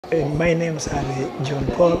My name is John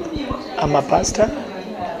Paul. I'm a pastor,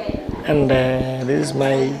 and this is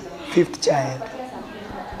my fifth child.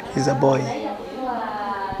 He's a boy.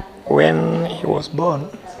 When he was born,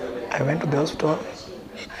 I went to the hospital.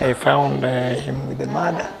 I found him with the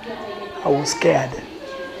mother. I was scared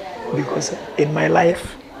because in my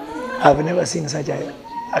life, I've never seen such a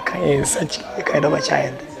kind of a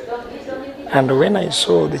child. And when I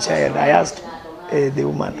saw the child, I asked the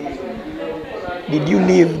woman, "Did you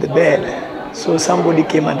leave the bed so somebody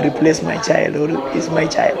came and replaced my child, or is my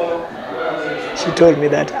child?" She told me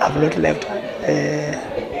that I've not left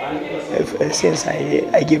since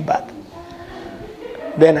I gave birth.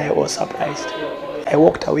 Then I was surprised. I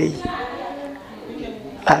walked away,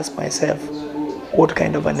 asked myself, what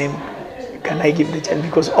kind of a name can I give the child?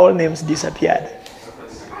 Because all names disappeared.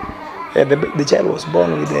 The child was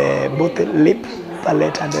born with both the lip,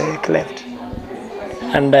 palate, and the cleft.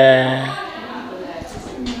 And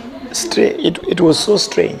it was so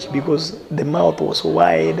strange because the mouth was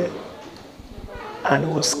wide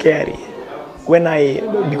and was scary.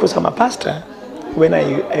 Because I'm a pastor, when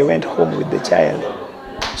I went home with the child,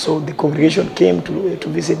 so the congregation came to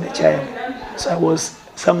visit the child. So I was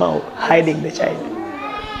somehow hiding the child.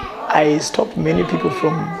 I stopped many people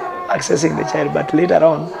from accessing the child, but later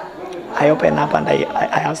on, I opened up and I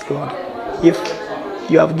asked God, if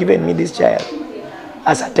you have given me this child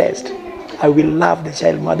as a test, I will love the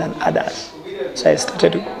child more than others. So I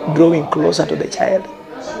started drawing closer to the child.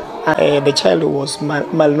 The child was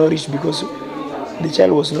malnourished because the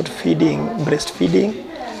child was not breastfeeding,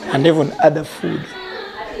 and even other food.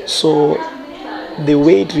 So the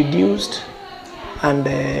weight reduced, and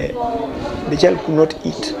the child could not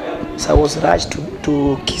eat. So I was rushed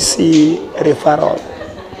to Kisii referral.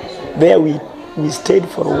 There we stayed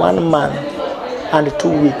for 1 month and 2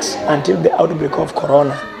 weeks until the outbreak of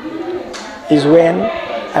Corona is when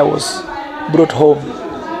I was brought home.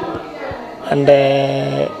 And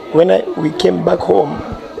when we came back home,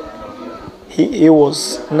 he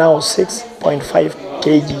was now 6.5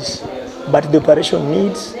 kgs, but the operation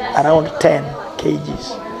needs around 10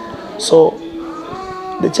 kgs. So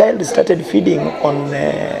the child started feeding on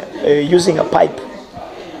using a pipe.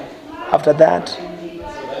 After that,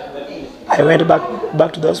 I went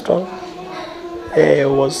back to the hospital.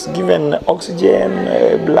 Was given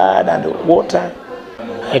oxygen, blood, and water.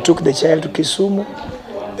 I took the child to Kisumu.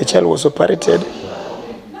 The child was operated.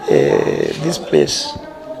 This place,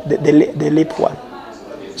 the lip one.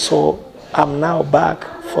 So I'm now back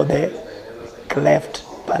for the cleft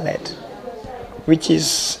palate, which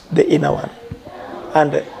is the inner one.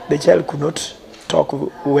 And the child could not talk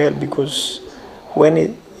well because when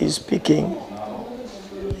he is speaking,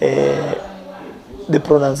 the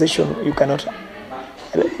pronunciation you cannot.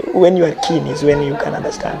 When you are keen is when you can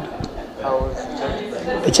understand. How old is the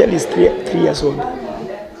child? The child is 3 years old.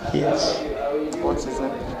 Yes. What's his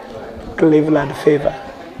name? Cleveland Favor.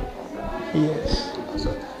 Yes.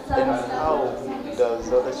 And how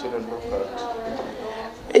does other children look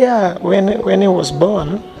at? Yeah, when he was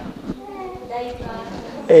born,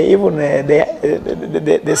 even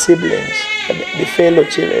the siblings, the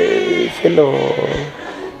fellow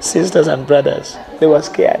sisters and brothers, they were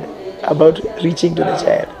scared about reaching to the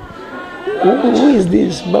child. Who is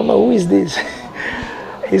this, Mama? Who is this?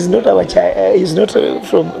 He's not our child. He's not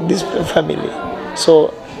from this family.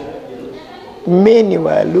 So many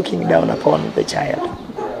were looking down upon the child.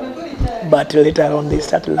 But later on, they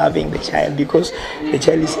start loving the child because the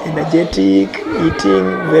child is energetic,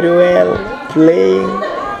 eating very well, playing,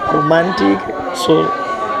 romantic. So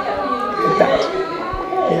that,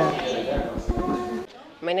 yeah.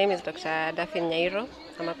 My name is Dr. Daphne Nyairo.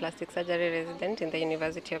 I'm a plastic surgery resident in the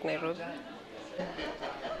University of Nairobi.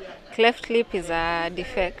 Cleft lip is a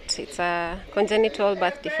defect. It's a congenital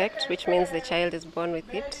birth defect, which means the child is born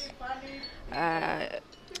with it,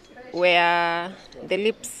 where the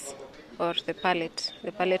lips or the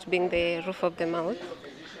palate being the roof of the mouth,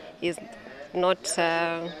 is not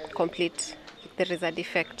complete. There is a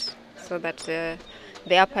defect, so that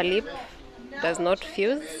the upper lip does not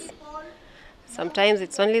fuse. Sometimes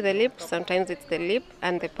it's only the lip, sometimes it's the lip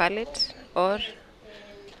and the palate, or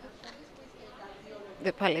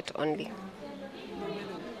the palate only.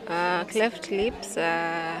 Cleft lips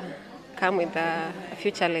come with a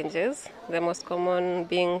few challenges, the most common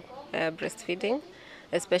being breastfeeding,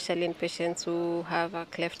 especially in patients who have a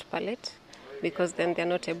cleft palate, because then they're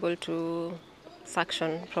not able to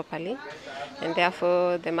suction properly, and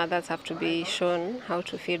therefore the mothers have to be shown how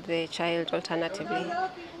to feed the child alternatively,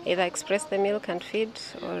 either express the milk and feed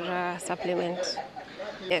or supplement.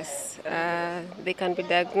 Yes, they can be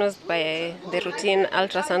diagnosed by the routine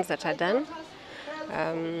ultrasounds that are done.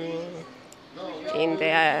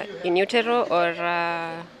 in utero, or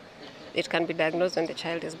it can be diagnosed when the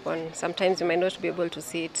child is born. Sometimes you might not be able to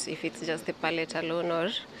see it if it's just the palate alone, or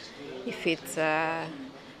if it's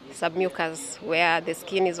submucous, where the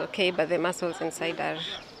skin is okay but the muscles inside are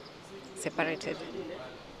separated.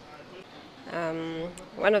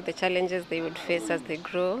 One of the challenges they would face as they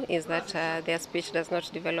grow is that their speech does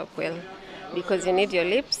not develop well, because you need your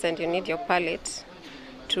lips and you need your palate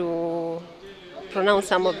to pronounce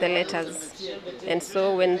some of the letters. And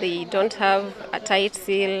so when they don't have a tight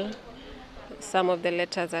seal, some of the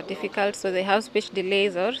letters are difficult, so they have speech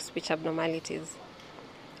delays or speech abnormalities,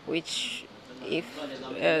 which, if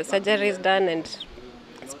surgery is done and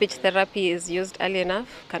speech therapy is used early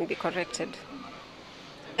enough, can be corrected.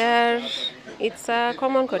 It's a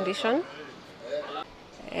common condition.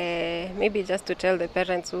 Maybe just to tell the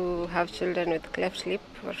parents who have children with cleft lip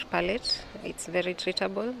or palate, it's very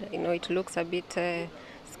treatable. It looks a bit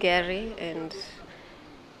scary and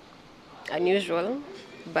unusual,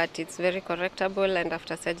 but it's very correctable, and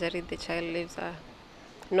after surgery the child lives a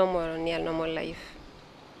normal or near normal life.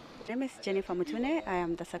 My name is Jennifer Mutune. I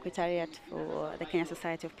am the Secretariat for the Kenya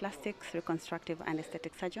Society of Plastics, Reconstructive and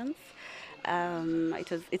Aesthetic Surgeons.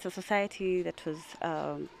 It's a society that was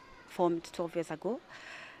formed 12 years ago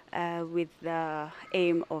with the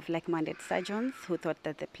aim of like-minded surgeons who thought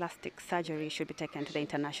that the plastic surgery should be taken to the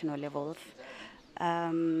international levels.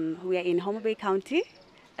 We are in Homa Bay County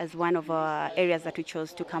as one of our areas that we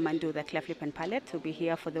chose to come and do the cleft lip and palate. We'll be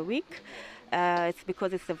here for the week. It's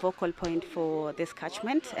because it's the focal point for this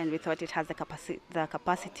catchment, and we thought it has the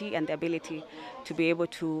capacity and the ability to be able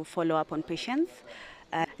to follow up on patients.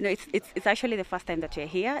 It's actually the first time that we're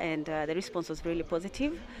here, and the response was really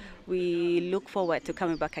positive. We look forward to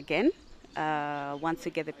coming back again once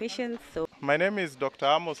we get the patients. My name is Dr.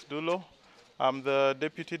 Amos Dulo. I'm the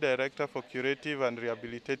Deputy Director for Curative and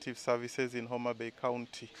Rehabilitative Services in Homa Bay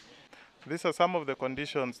County. These are some of the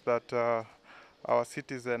conditions that our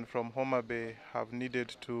citizens from Homa Bay have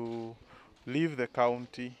needed to leave the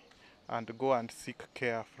county and go and seek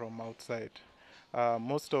care from outside.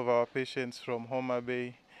 Most of our patients from Homa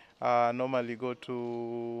Bay normally go to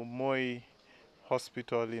Moi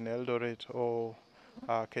Hospital in Eldoret or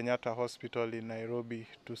Kenyatta Hospital in Nairobi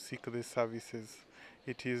to seek these services.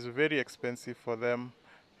 It is very expensive for them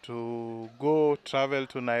to travel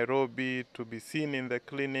to Nairobi to be seen in the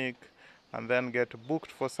clinic and then get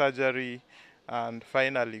booked for surgery and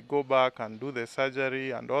finally go back and do the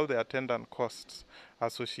surgery and all the attendant costs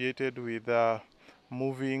associated with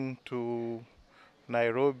moving to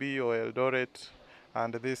Nairobi or Eldoret,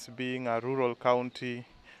 and this being a rural county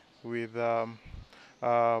with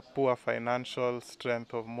poor financial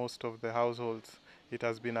strength of most of the households. It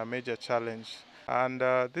has been a major challenge. And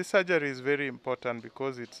this surgery is very important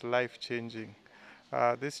because it's life-changing.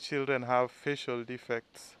 These children have facial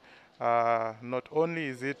defects. Not only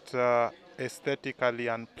is it aesthetically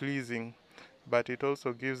unpleasing, but it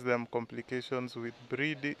also gives them complications with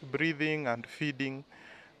breathing and feeding.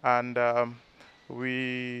 And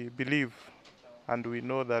we believe and we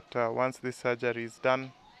know that once this surgery is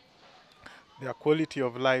done, their quality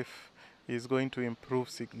of life is going to improve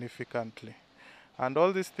significantly. And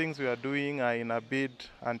all these things we are doing are in a bid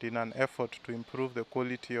and in an effort to improve the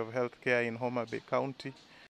quality of healthcare in Homa Bay County.